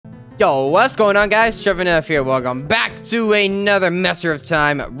Yo, what's going on, guys? Trevor Neff here. Welcome back to another Messer of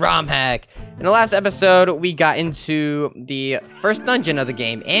Time ROM hack. In the last episode, we got into the first dungeon of the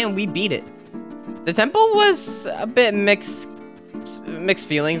game, and we beat it. The temple was a bit mixed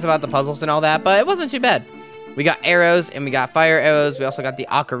feelings about the puzzles and all that, but it wasn't too bad. We got arrows, and we got fire arrows. We also got the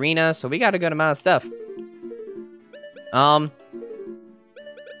ocarina, so we got a good amount of stuff.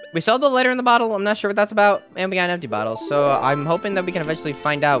 We saw the letter in the bottle. I'm not sure what that's about. And we got an empty bottle. So I'm hoping that we can eventually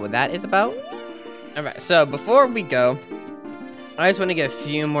find out what that is about. Alright, so before we go, I just want to get a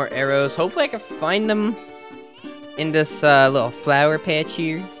few more arrows. Hopefully I can find them in this little flower patch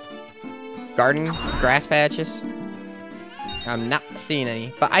here. Garden, grass patches. I'm not seeing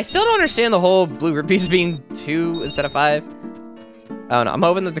any. But I still don't understand the whole blue rupees being 2 instead of 5. I don't know. I'm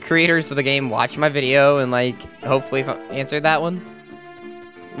hoping that the creators of the game watch my video and, like, hopefully answer that one.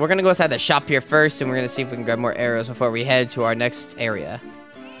 We're gonna go inside the shop here first, and we're gonna see if we can grab more arrows before we head to our next area.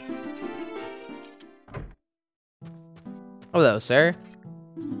 Hello, sir.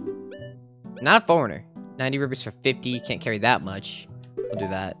 Not a foreigner. 90 rupees for 50. Can't carry that much. We'll do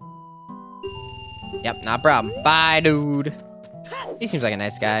that. Yep, not a problem. Bye, dude. He seems like a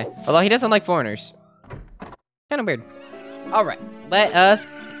nice guy. Although he doesn't like foreigners. Kind of weird. Alright, let us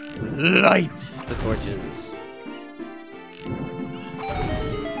light the torches.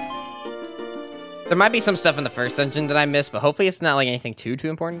 There might be some stuff in the first dungeon that I missed, but hopefully it's not like anything too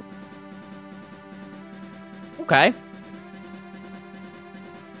important. Okay.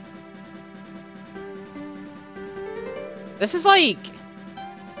 This is like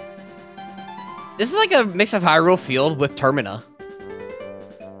a mix of Hyrule Field with Termina.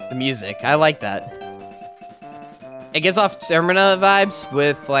 The music, I like that. It gives off Termina vibes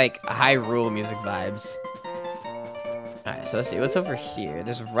with like Hyrule music vibes. Alright, so let's see what's over here.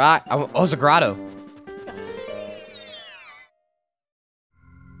 There's a rock. Oh, it's a grotto.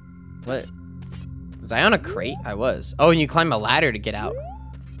 What? Was I on a crate? I was. Oh, and you climb a ladder to get out.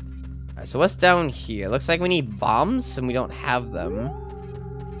 Alright, so what's down here? Looks like we need bombs, and we don't have them.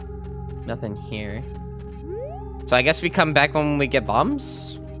 Nothing here. So I guess we come back when we get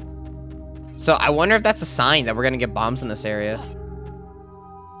bombs? So I wonder if that's a sign that we're gonna get bombs in this area.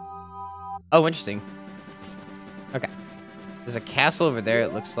 Oh, interesting. Okay. There's a castle over there,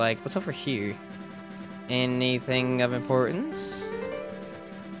 it looks like. What's over here? Anything of importance?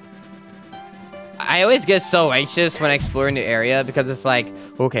 I always get so anxious when I explore a new area because it's like,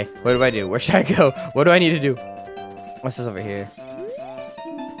 okay, what do I do? Where should I go? What do I need to do? What's this over here?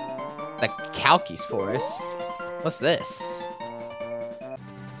 The Kalki's Forest. What's this?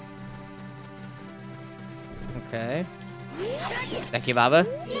 Okay. Thank you, Baba.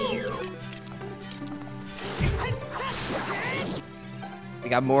 We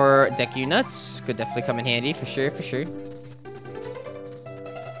got more Deku nuts. Could definitely come in handy for sure, for sure.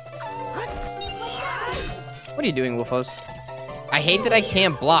 What are you doing, Wolfos? I hate that I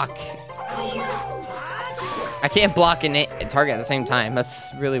can't block. I can't block and target at the same time.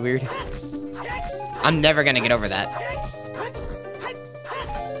 That's really weird. I'm never gonna get over that.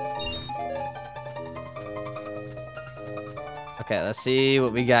 Okay, let's see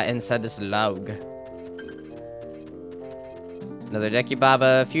what we got inside this log. Another Deku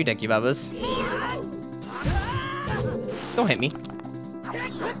Baba, a few Deku Babas. Don't hit me.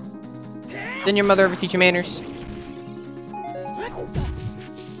 Didn't your mother ever teach you manners?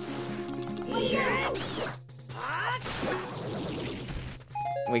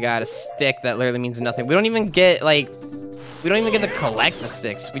 We got a stick that literally means nothing. We don't even get, like, we don't even get to collect the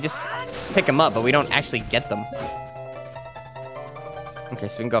sticks. We just pick them up, but we don't actually get them. Okay,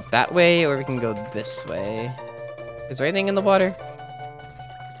 so we can go up that way, or we can go this way. Is there anything in the water?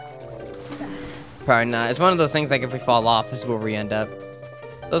 Probably not. It's one of those things, like, if we fall off, this is where we end up.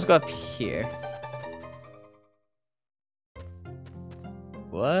 Let's go up here.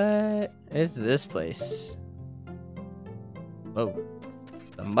 What is this place? Oh,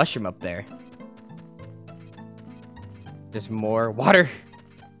 the mushroom up there. There's more water.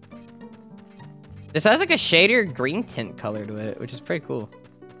 This has like a shadier green tint color to it, which is pretty cool.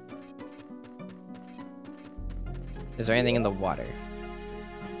 Is there anything in the water?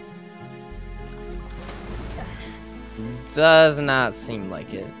 Does not seem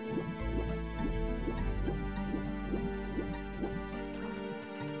like it.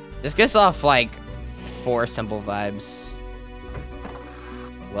 This gets off like Forest Temple vibes.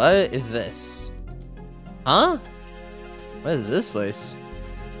 What is this? Huh? What is this place?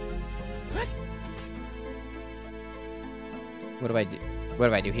 What do I do? What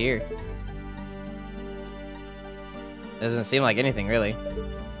do I do here? Doesn't seem like anything really.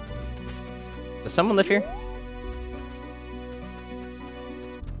 Does someone live here?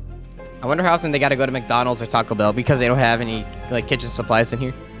 I wonder how often they gotta go to McDonald's or Taco Bell because they don't have any, like, kitchen supplies in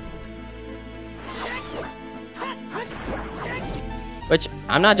here. Which,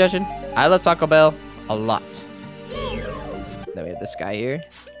 I'm not judging. I love Taco Bell a lot. Then we have this guy here.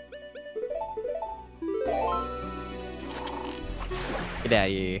 Get out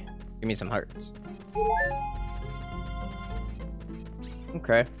of here. Give me some hearts.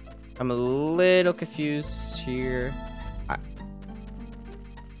 Okay. I'm a little confused here.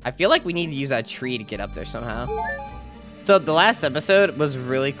 I feel like we need to use that tree to get up there somehow. So the last episode was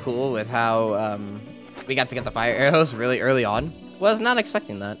really cool with how we got to get the fire arrows really early on. Was not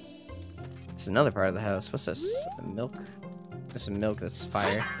expecting that. This is another part of the house. What's this? Milk? There's some milk. This is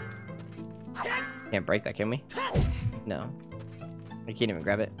fire. Can't break that, can we? No. We can't even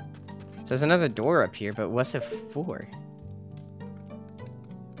grab it. So there's another door up here, but what's it for?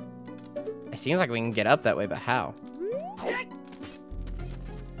 It seems like we can get up that way, but how?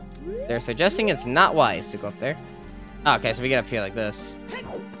 They're suggesting it's not wise to go up there. Oh, okay, so we get up here like this.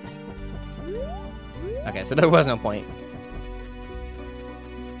 Okay, so there was no point.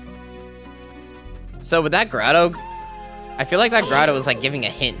 So with that grotto, I feel like that grotto was like giving a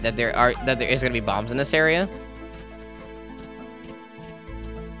hint that there is gonna be bombs in this area.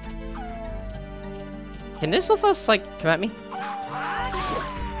 Can this wolf house like come at me?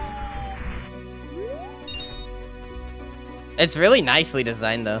 It's really nicely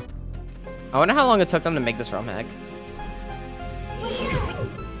designed though. I wonder how long it took them to make this ROM hack.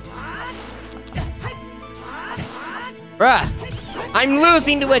 Bruh! I'm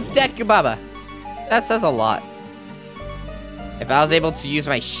losing to a Deku Baba! That says a lot. If I was able to use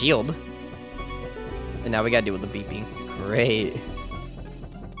my shield. And now we gotta deal with the beeping. Great.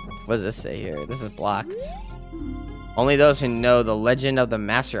 What does this say here? This is blocked. Only those who know the legend of the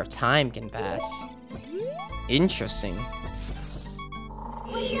Master of Time can pass. Interesting.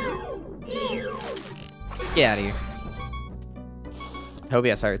 Get out of here. I hope he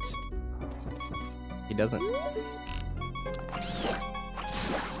has hearts. He doesn't.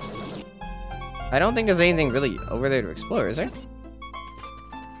 I don't think there's anything really over there to explore, is there?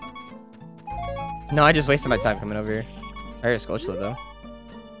 No, I just wasted my time coming over here. I heard a Sculpture though.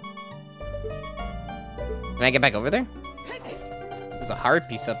 Can I get back over there? There's a hard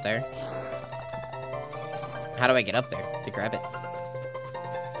piece up there. How do I get up there to grab it?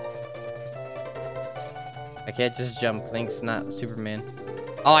 I can't just jump. Link's not Superman.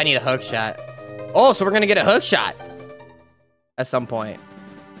 Oh, I need a hook shot. Oh, so we're gonna get a hook shot at some point.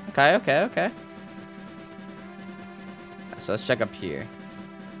 Okay, okay, okay. So let's check up here.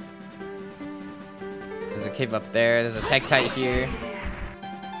 There's a cave up there. There's a Tektite here.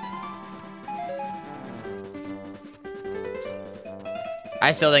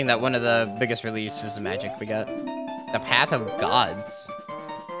 I still think that one of the biggest reliefs is the magic we got. The Path of Gods.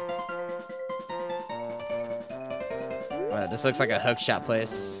 Wow, this looks like a hookshot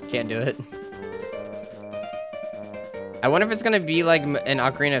place. Can't do it. I wonder if it's gonna be like an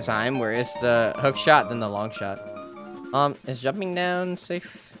Ocarina of Time where it's the hook shot then the long shot. Is jumping down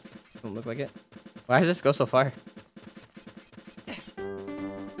safe? Doesn't look like it. Why does this go so far?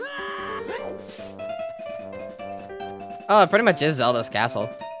 Oh, it pretty much is Zelda's castle.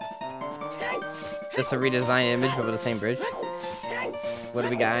 Just a redesigned image, but with the same bridge. What do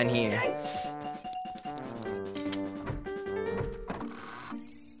we got in here?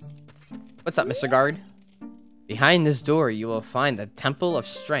 What's up, Mr. Guard? Behind this door, you will find the Temple of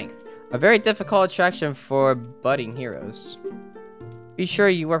Strength, a very difficult attraction for budding heroes. Be sure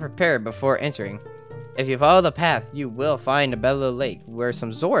you are prepared before entering. If you follow the path, you will find a Bella Lake, where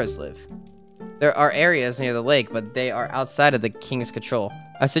some Zoras live. There are areas near the lake, but they are outside of the king's control.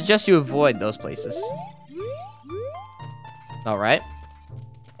 I suggest you avoid those places. Alright.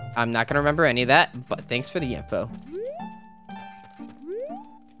 I'm not gonna remember any of that, but thanks for the info.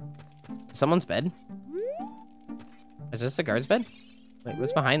 Someone's bed? Is this the guard's bed? Wait,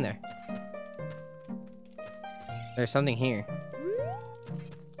 what's behind there? There's something here.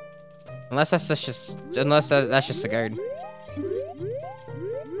 Unless that's just the guard.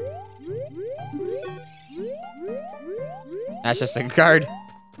 That's just a guard.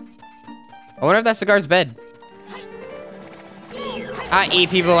 I wonder if that's the guard's bed. I eat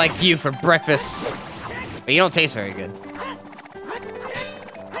people like you for breakfast. But you don't taste very good.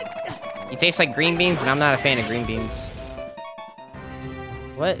 You taste like green beans, and I'm not a fan of green beans.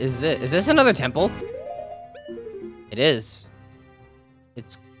 What is it? Is this another temple? It is.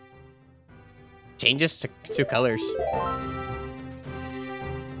 It's changes to two colors.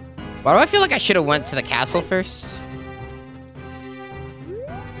 Why do I feel like I should have went to the castle first?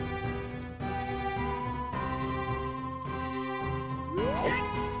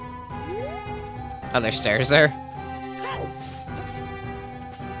 Oh, there's stairs there.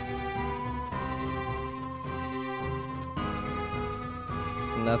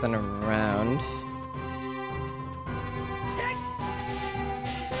 Nothing around.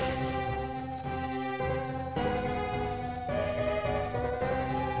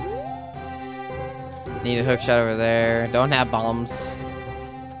 Need a hook shot over there. Don't have bombs.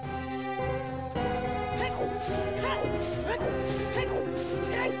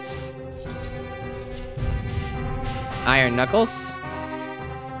 Iron Knuckles.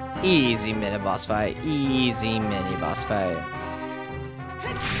 Easy mini boss fight. Easy mini boss fight.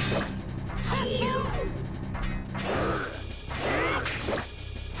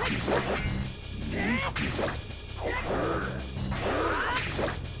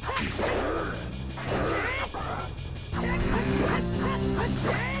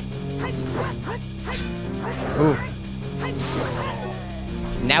 Ooh.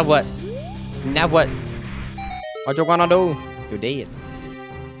 Now what? Now what? What you gonna do? You're dead.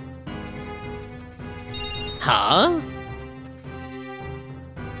 Huh?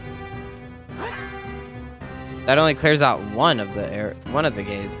 That only clears out one of the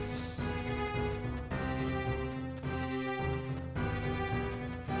gates.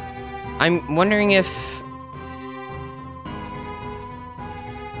 I'm wondering if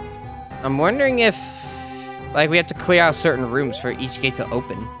like we have to clear out certain rooms for each gate to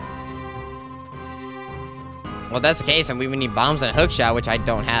open. Well, if that's the case, and we would need bombs and a hook shot, which I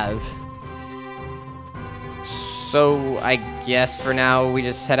don't have. So I guess for now we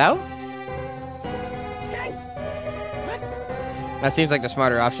just head out. That seems like the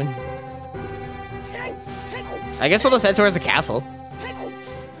smarter option. I guess we'll just head towards the castle. Alright,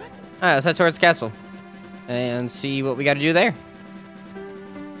 let's head towards the castle. And see what we gotta do there.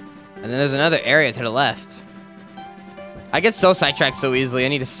 And then there's another area to the left. I get so sidetracked so easily, I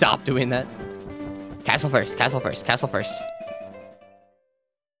need to stop doing that. Castle first, castle first, castle first.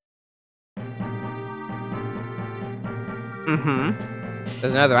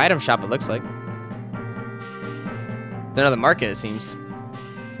 There's another item shop, it looks like. There's another market, it seems.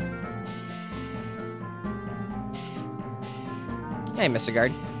 Hey, Mr.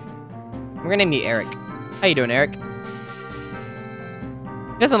 Guard. We're gonna name you Eric. How you doing, Eric? He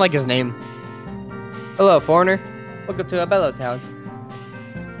doesn't like his name. Hello, foreigner. Welcome to Abello Town.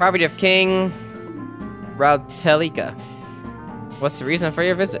 Property of King Rautelika. What's the reason for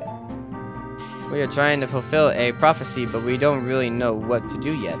your visit? We are trying to fulfill a prophecy, but we don't really know what to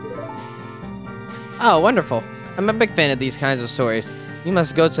do yet. Oh, wonderful. I'm a big fan of these kinds of stories. You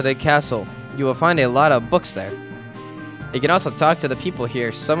must go to the castle. You will find a lot of books there. You can also talk to the people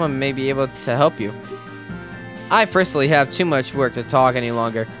here. Someone may be able to help you. I personally have too much work to talk any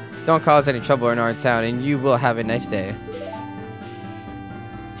longer. Don't cause any trouble in our town, and you will have a nice day.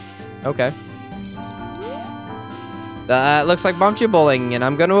 Okay. That looks like Bombchu Bowling, and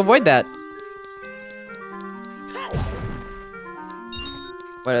I'm going to avoid that.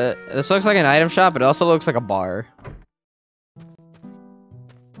 But this looks like an item shop, but it also looks like a bar.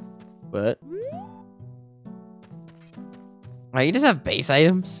 What? Oh, you just have base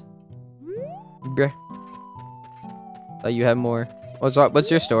items? Bruh. Oh, you have more. What's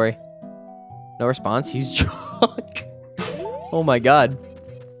your story? No response? He's drunk. Oh my god.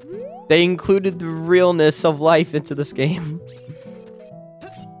 They included the realness of life into this game.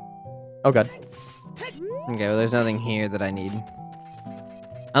 Oh god. Okay, well there's nothing here that I need.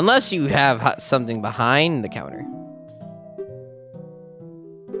 Unless you have something behind the counter.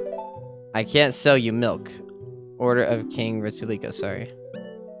 I can't sell you milk. Order of King Rautelika, sorry.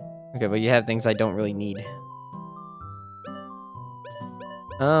 Okay, but you have things I don't really need.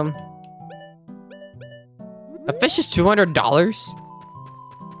 A fish is $200?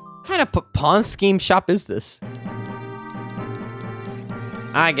 What kind of pawn scheme shop is this?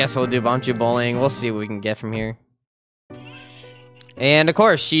 I guess we'll do Bombchu Bowling. We'll see what we can get from here. And of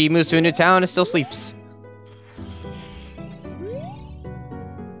course, she moves to a new town and still sleeps.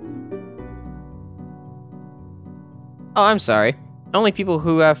 Oh, I'm sorry. Only people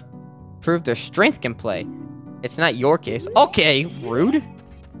who have proved their strength can play. It's not your case. Okay, rude.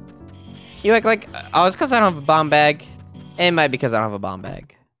 You act like... Oh, it's because I don't have a bomb bag. It might be because I don't have a bomb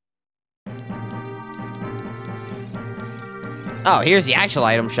bag. Oh, here's the actual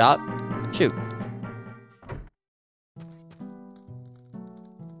item shop. Shoot.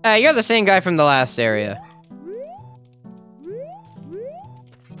 You're the same guy from the last area.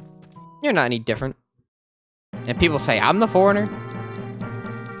 You're not any different. And people say I'm the foreigner.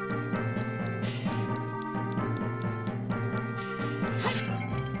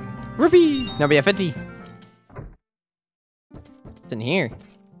 Rupee! Number 50. What's in here?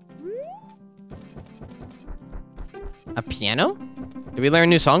 A piano? Did we learn a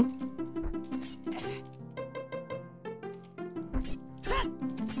new song?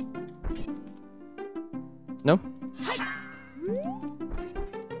 No?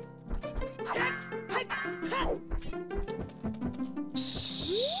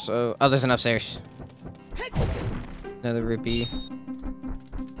 So, oh, there's an upstairs. Another rupee.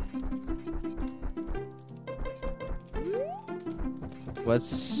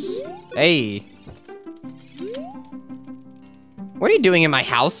 What's... Hey! What are you doing in my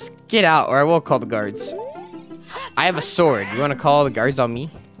house? Get out, or I will call the guards. I have a sword. You want to call the guards on me?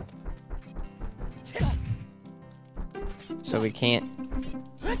 So we can't...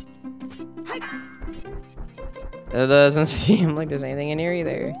 It doesn't seem like there's anything in here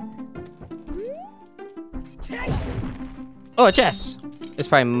either. Oh, a chest! It's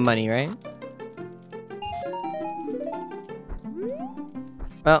probably money, right?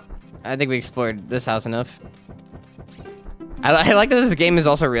 Well, I think we explored this house enough. I like that this game is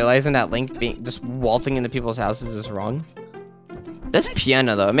also realizing that Link being just waltzing into people's houses is wrong. This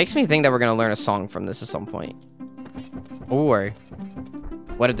piano, though, it makes me think that we're gonna learn a song from this at some point. Or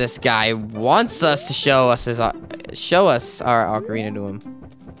what if this guy wants us to show us our ocarina to him?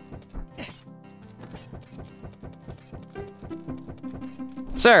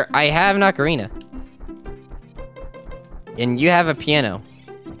 Sir, I have an ocarina. And you have a piano.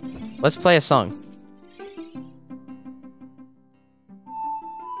 Let's play a song.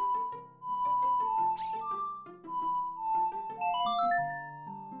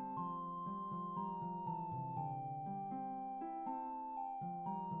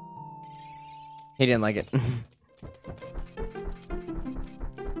 He didn't like it.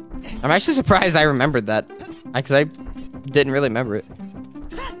 I'm actually surprised I remembered that. Because I didn't really remember it.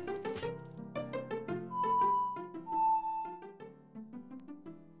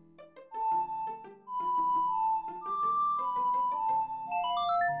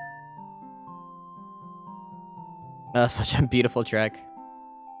 Such a beautiful track.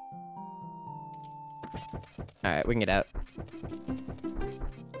 Alright, we can get out.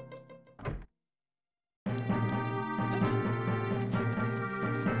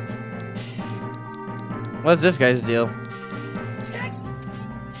 What's this guy's deal?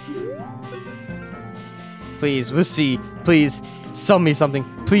 Please, with C. Please, sell me something.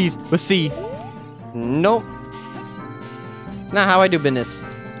 Please, with C. Nope. It's not how I do business.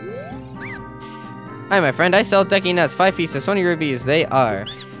 Hi, my friend. I sell decky nuts. 5 pieces, 20 rubies. They are.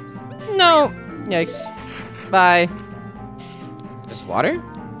 No. Yikes. Bye. Just water?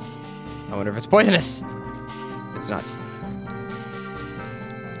 I wonder if it's poisonous. It's not.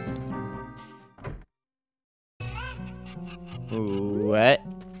 What?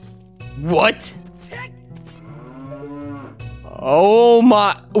 What? Oh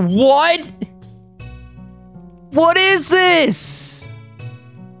my... What? What is this?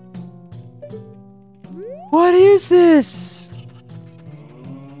 What is this?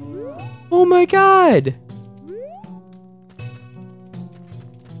 Oh my god.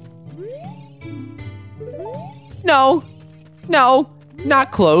 No. No.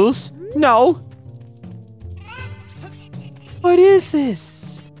 Not clothes. No. What is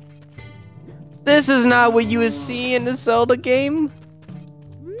this? This is not what you would see in the Zelda game.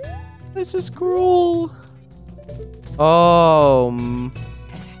 This is cruel. Oh.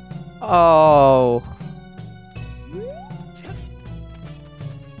 Oh.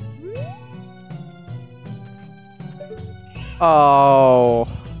 Oh.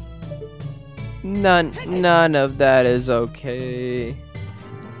 None of that is okay.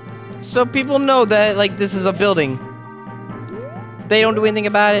 So people know that, like, this is a building. They don't do anything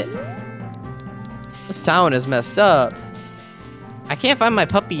about it. This town is messed up. I can't find my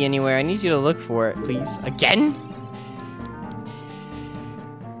puppy anywhere. I need you to look for it, please. Again?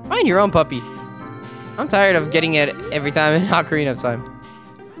 Find your own puppy. I'm tired of getting it every time in Ocarina of Time.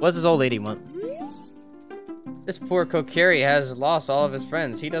 What does this old lady want? This poor Kokiri has lost all of his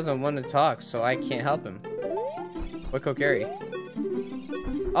friends. He doesn't want to talk, so I can't help him. What Kokiri?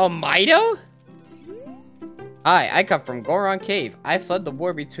 Oh, Mido? Hi, I come from Goron Cave. I fled the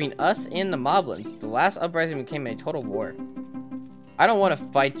war between us and the Moblins. The last uprising became a total war. I don't want to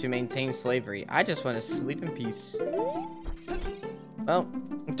fight to maintain slavery. I just want to sleep in peace. Well,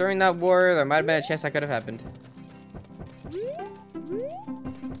 during that war, there might have been a chance that could have happened.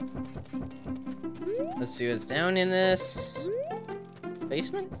 Let's see what's down in this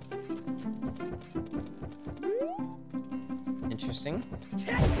basement. Interesting.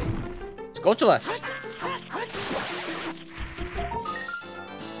 Skulltula!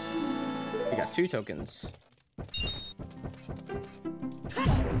 We got 2 tokens.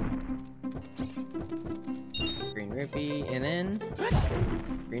 Green Skippy, and then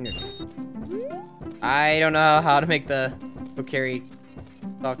greener. I don't know how to make the Kokiri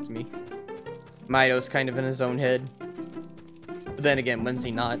talk to me. Mido's kind of in his own head. But then again, when's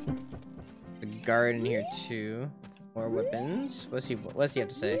he not? The guard in here too. More weapons. What's he have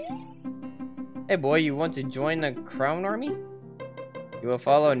to say? Hey boy, you want to join the Crown Army? You will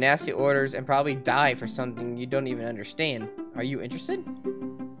follow nasty orders and probably die for something you don't even understand. Are you interested?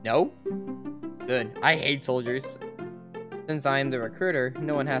 No? Good. I hate soldiers. Since I am the recruiter,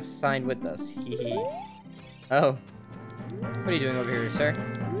 no one has signed with us. Hee. Oh. What are you doing over here, sir?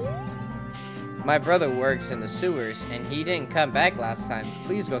 My brother works in the sewers, and he didn't come back last time.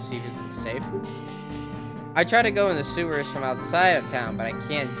 Please go see if he's safe. I try to go in the sewers from outside of town, but I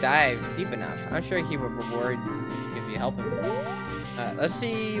can't dive deep enough. I'm sure he will reward if you help him. Let's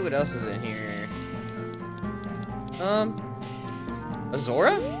see what else is in here.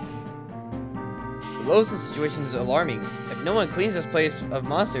 Azora? The Lowe's situation is alarming. If no one cleans this place of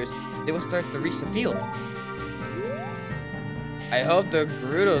monsters, they will start to reach the field. I hope the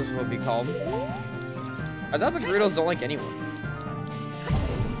Gerudos will be calm. I thought the Gerudos don't like anyone.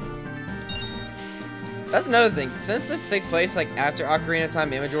 That's another thing. Since this takes place like after Ocarina of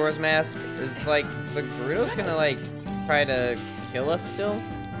Time and Majora's Mask, it's like the Gerudos gonna like try to kill us still?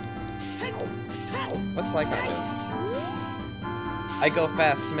 What's like that do? I go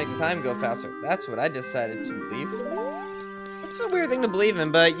fast to make the time go faster. That's what I decided to believe. That's a weird thing to believe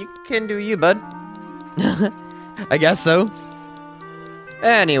in, but you can do you, bud. I guess so.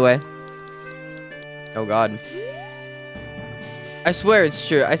 Anyway. Oh god. I swear it's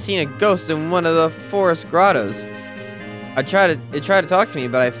true. I seen a ghost in one of the forest grottos. It tried to talk to me,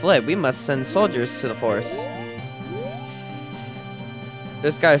 but I fled. We must send soldiers to the forest.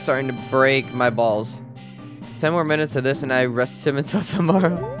 This guy's starting to break my balls. 10 more minutes of this and I rest him until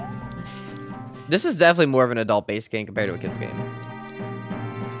tomorrow. This is definitely more of an adult-based game compared to a kid's game.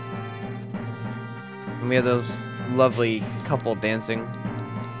 And we have those lovely couple dancing.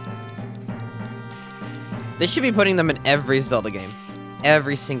 They should be putting them in every Zelda game.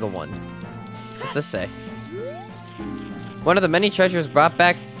 Every single one. What's this say? One of the many treasures brought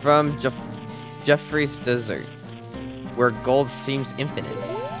back from Jeffrey's Desert, where gold seems infinite.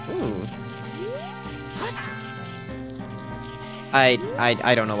 Ooh. I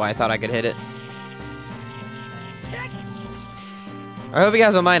don't know why I thought I could hit it. I hope you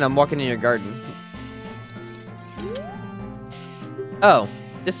guys don't mind, I'm walking in your garden. Oh,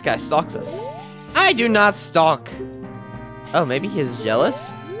 this guy stalks us. I do not stalk. Oh, maybe he's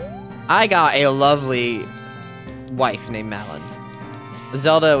jealous? I got a lovely wife named Malin.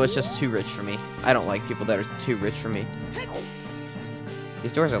 Zelda was just too rich for me. I don't like people that are too rich for me.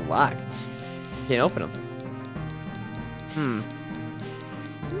 These doors are locked. Can't open them.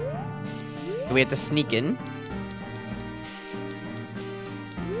 Do we have to sneak in?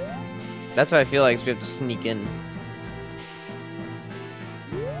 That's what I feel like, is we have to sneak in.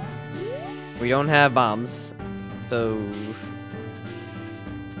 We don't have bombs, so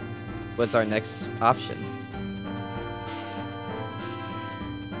what's our next option?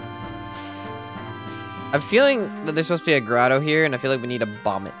 I'm feeling that there's supposed to be a grotto here, and I feel like we need to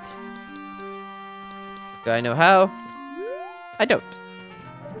bomb it. Do I know how? I don't.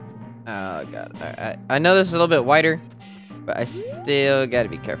 Oh god. I know this is a little bit wider, but I still gotta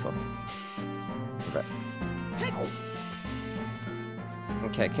be careful.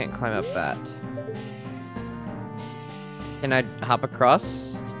 Okay, I can't climb up that. Can I hop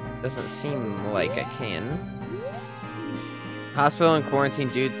across? Doesn't seem like I can. Hospital and quarantine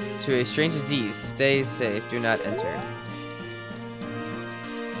due to a strange disease. Stay safe. Do not enter.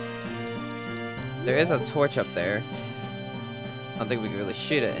 There is a torch up there. I don't think we can really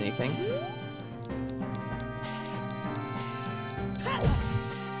shoot at anything.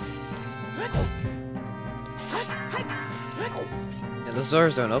 Yeah, those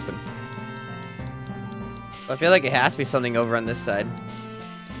doors don't open. I feel like it has to be something over on this side.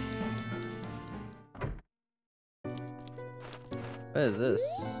 What is this?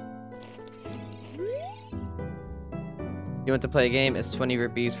 You want to play a game? It's 20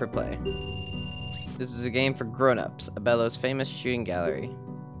 rupees per play. This is a game for grown-ups. Abello's famous shooting gallery.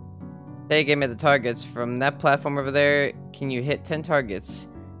 Play a game at the targets. From that platform over there, can you hit 10 targets?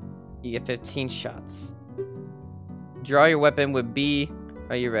 You get 15 shots. Draw your weapon with B.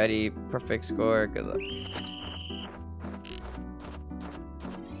 Are you ready? Perfect score. Good luck.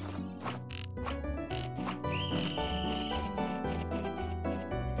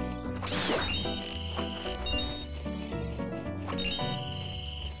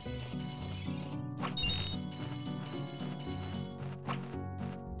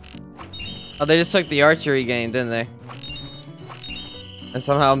 Oh, they just took the archery game, didn't they? And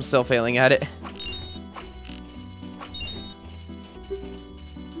somehow I'm still failing at it.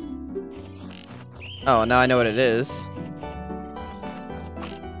 Oh, now I know what it is.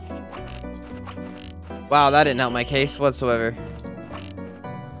 Wow, that didn't help my case whatsoever.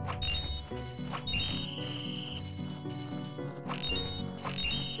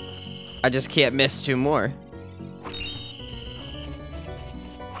 I just can't miss 2 more.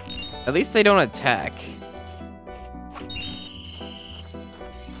 At least they don't attack.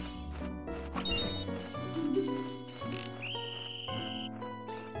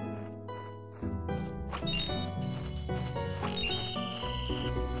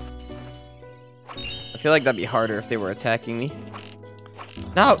 I feel like that'd be harder if they were attacking me.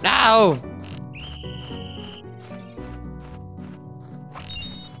 No, no!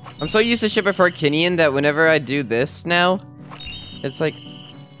 I'm so used to shipping for Kinian that whenever I do this now, it's like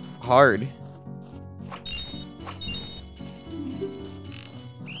hard.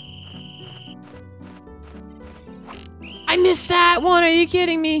 I missed that one, are you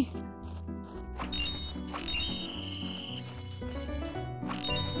kidding me?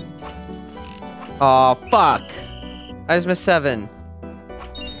 Oh fuck. I just missed 7.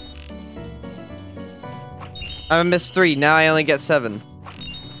 I missed 3, now I only get 7.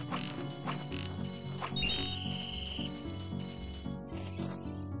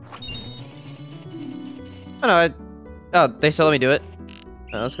 Oh no, oh, they still let me do it.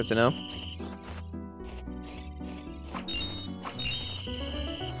 Oh, that's good to know.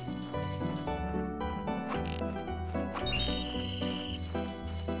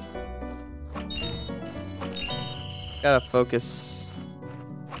 Gotta focus.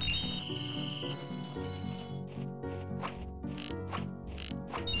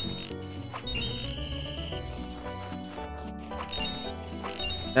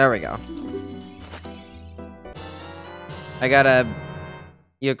 There we go.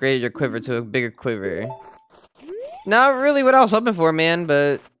 You upgraded your quiver to a bigger quiver. Not really what I was hoping for, man,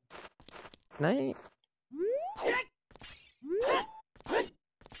 but... Can I...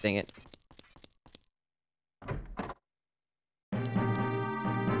 Dang it.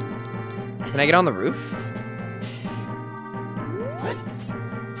 Can I get on the roof?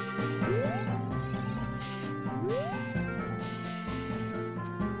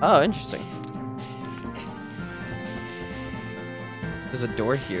 Oh, interesting. There's a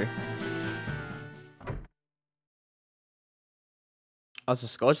door here. Oh, it's a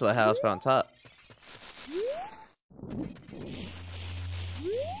Skulltula house, but on top.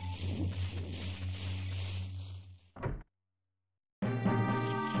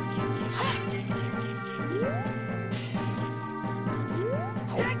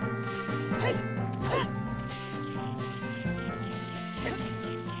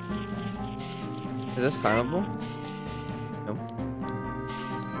 Is this climbable? Nope.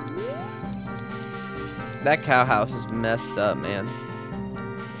 That cow house is messed up, man.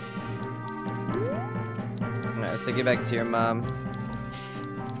 Alright, so get back to your mom.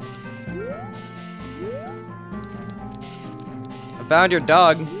 I found your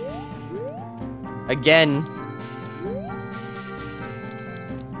dog. Again.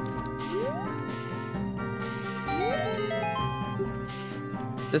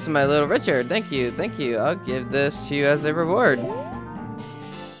 This is my little Richard. Thank you. Thank you. I'll give this to you as a reward.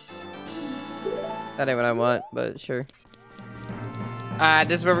 That ain't what I want, but sure.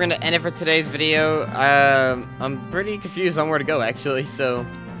 This is where we're gonna end it for today's video. I'm pretty confused on where to go, actually, so...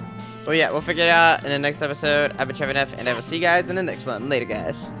 Well, yeah, we'll figure it out in the next episode. I've been Trevor Neff, and I will see you guys in the next one. Later,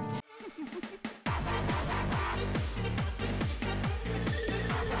 guys.